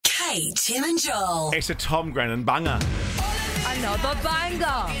Hey, Tim and Joel. It's a Tom Grennan banger. Another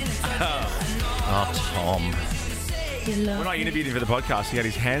banger. Oh, Tom. When I interviewed him for the podcast, he had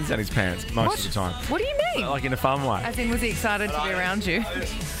his hands down his pants most of the time. What do you mean? Like in a fun way. As in, was he excited to be around you?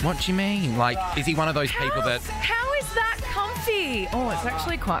 What do you mean? Like, is he one of those people that... How is that comfy? Oh, it's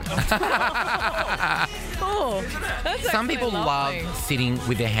actually quite comfortable. Oh, that's Some actually people lovely. love sitting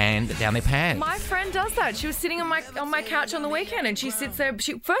with their hand down their pants. My friend does that. She was sitting on my couch on the weekend, and she sits there.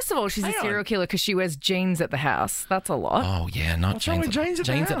 First of all, she's a serial killer because she wears jeans at the house. That's a lot. Oh, yeah, not What's wrong jeans. with jeans at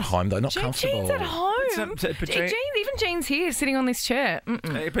the Jeans at house? home, though, not comfortable. Jeans at home. But Jeans, even jeans here, sitting on this chair.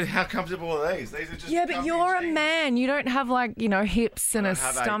 Mm-mm. Hey, but how comfortable are these? These are just Yeah, but comfy you're a jeans. man. You don't have hips and a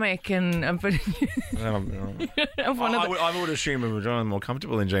have a- stomach and. But I would assume a vagina more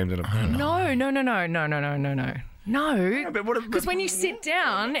comfortable in jeans than a pants. No. But what? Because when you sit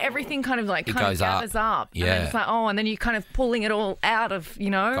down, everything kind of goes up. gathers up. And Yeah. then it's like, and then you're kind of pulling it all out of,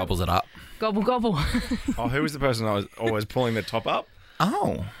 Gobbles it up. gobble, gobble. Oh, who was the person I was always pulling their top up?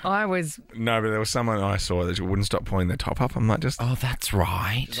 Oh. I was, No, but there was someone I saw that wouldn't stop pulling their top up. I'm like, just. Oh, that's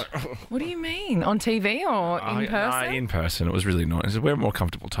right. what do you mean? On TV or in person? No, in person. It was really nice. He said, wear a more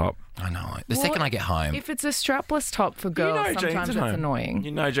comfortable top. I know. The second I get home, If it's a strapless top for girls, jeans sometimes at it's home. annoying.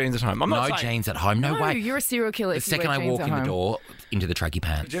 You know jeans at home. I'm no not saying jeans at home. No, way. You're a serial killer. The if you second wear I jeans walk at in the home. door, into the traggy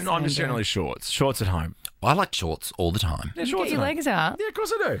pants. I'm just generally shorts. Shorts at home. I like shorts all the time. Yeah, You shorts get your at home. legs out. Yeah, of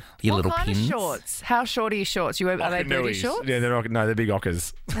course I do. Your What little kind pins. of shorts? How short are your shorts? Are they booty Okanuis. shorts? Yeah, they're big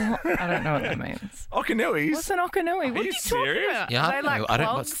ockers. I don't know what that means. Okanuis? What's an okanui? What are you you serious? talking about? Yeah, Are I they don't like know. I don't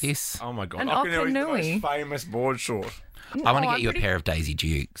know clogs? what's this. Oh my god. An Okanuis is the Okanui. most famous board short. I want to Oh, get you a pretty- pair of Daisy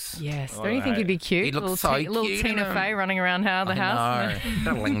Dukes. Yes. Don't you think he'd be cute? He'd look little so little cute Tina in 'em. Fey running around the house.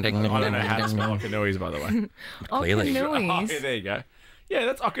 No. Ding, ding, I don't know how to ding, spell ding. Okanuis, by the way. Clearly. Oh, Okanuis. yeah, there you go. Yeah,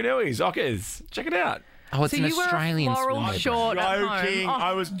 that's Okanuis. Ockers. Check it out. Oh, it's So an you wear a Australian floral swimwear short at Joking. home. Oh.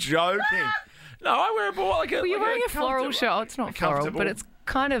 I was joking. No, I wear a ball like a. Well, you're like wearing a floral comfortable- shirt. It's not floral, comfortable- but it's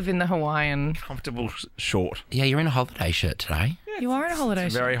kind of in the Hawaiian. comfortable short. Yeah, you're in a holiday shirt today. You are in a holiday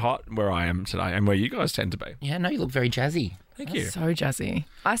It's shirt. very hot where I am today and where you guys tend to be. Yeah, no, you look very jazzy. Thank you. So jazzy.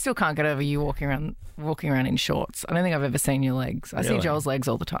 I still can't get over you walking around in shorts. I don't think I've ever seen your legs. I see Really? Joel's legs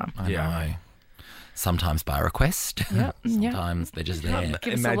all the time. I Yeah. know. Sometimes by request. Yep, Sometimes they're just there. Give us a look.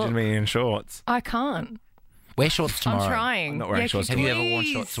 Imagine me in shorts. I can't. Wear shorts tomorrow. I'm trying. I'm not wearing shorts Have you ever worn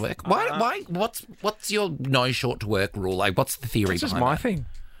please. shorts to work? Why? What's your no short to work rule? Like, what's the theory It's just behind my that? thing.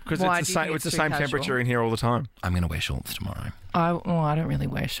 Because Why it's do the you same. think It's the it's same too casual? temperature in here all the time. I'm going to wear shorts tomorrow. I don't really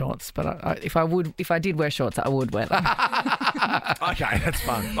wear shorts, but if I did wear shorts, I would wear them. Okay, that's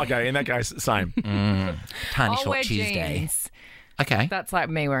fun. Okay, in that case, same. Tiny I'll short wear Tuesday. jeans. Okay. That's like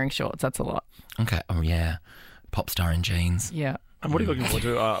me wearing shorts. That's a lot. Okay. Oh yeah. Pop star in jeans. Yeah. And what are you looking forward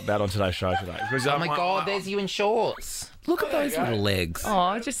to about on today's show today? Because, Oh my God! There's you in shorts. Look at those little legs.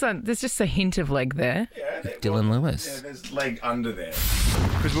 Oh, there's just a hint of leg there. Dylan Lewis. there's leg under there.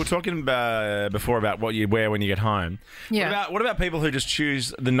 Because we were talking before about what you wear when you get home. Yeah. What about people who just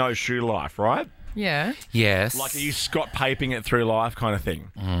choose the no shoe life, right? Yeah. Yes. Like, are you Scott Paping it through life kind of thing?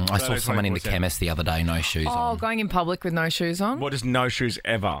 I saw someone in the 24/7. chemist the other day, no shoes Oh, on. going in public with no shoes on. What is no shoes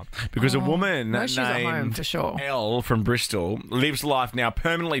ever? Because a woman no shoes at home, named for sure. Elle from Bristol lives life now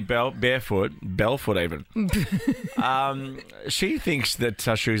permanently barefoot, barefoot even. She thinks that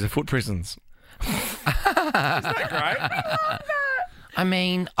shoes are foot prisons. Isn't that great? I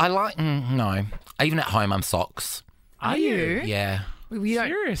mean, I like no. Even at home, I'm socks. Are you? Yeah. You don't,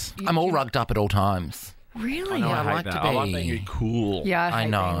 Serious? I'm all rugged up at all times. really? I I like hate to that. I like be. being cool. Yeah, I hate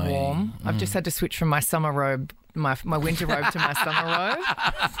know. being warm. I've just had to switch from my summer robe, my winter robe to my summer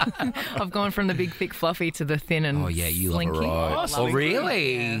robe. I've gone from the big, thick, fluffy to the thin and Oh yeah, you love a slinky. robe. Oh, Oh, slinky.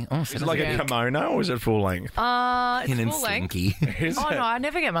 really? Oh, Is it like a kimono or is it full length? It's thin and full length. slinky. Is Oh it? no, I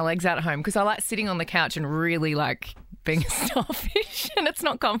never get my legs out at home because I like sitting on the couch and really like being a starfish, and it's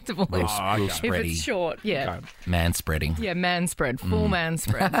not comfortable. Real, Oh, real okay. If spready. it's short, yeah. Okay. Man spreading. Yeah, man spread, full man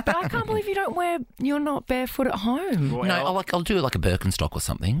spread. But I can't believe you're not barefoot at home. Well, No, I'll do like a Birkenstock or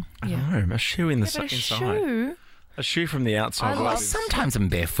something. no, a shoe in the But a inside. shoe. A shoe from the outside. Well, sometimes I'm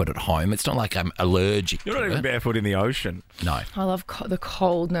barefoot at home. It's not like I'm allergic You're not to even it. barefoot in the ocean. No. I love the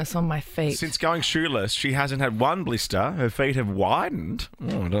coldness on my feet. Since going shoeless, she hasn't had one blister. Her feet have widened.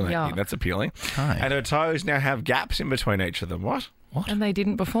 Oh, I don't Yeah. think that's appealing. Hi. And her toes now have gaps in between each of them. What? And they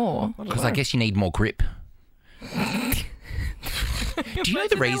didn't before. Because I guess you need more grip. Do you know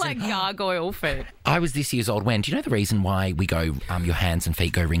the They're reason? like gargoyle feet. I was this year's old when. Do you know the reason why we go? Your hands and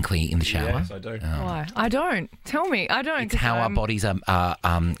feet go wrinkly in the shower. Yes, I do. Why? I don't. Tell me. I don't. It's how our bodies are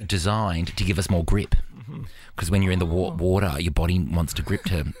designed to give us more grip. Because when you're in the water, your body wants to grip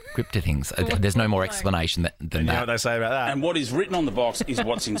to things. There's no more explanation than You know that. what they say about that? And what is written on the box is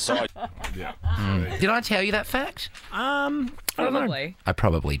what's inside. Yeah. Did I tell you that fact? I don't know. Probably. I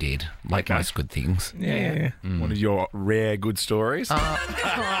probably did, like Okay. most good things. Yeah. One of your rare good stories.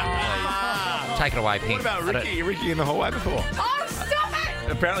 Take it away, Pink. What about I don't- Ricky? Ricky in the hallway before? Oh, stop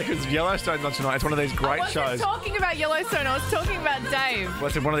it! Apparently, because Yellowstone's on tonight, it's one of these I great wasn't shows. talking about Yellowstone. I was talking about Dave. Well,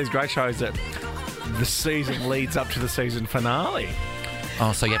 it's one of these great shows that the season leads up to the season finale.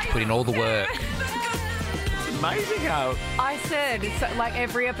 Oh, so you have to put in all the work. It's amazing how. I said, it's like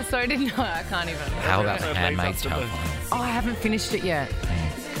every episode in... No, I can't even. How about Every the episode Handmaid's leads up Tale to the- finals? Oh, I haven't finished it yet.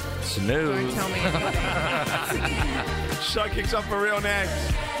 Don't Snooze. tell me anything. Show kicks off for real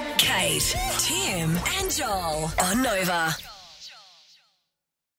next. Kate, Tim, and Joel on Nova.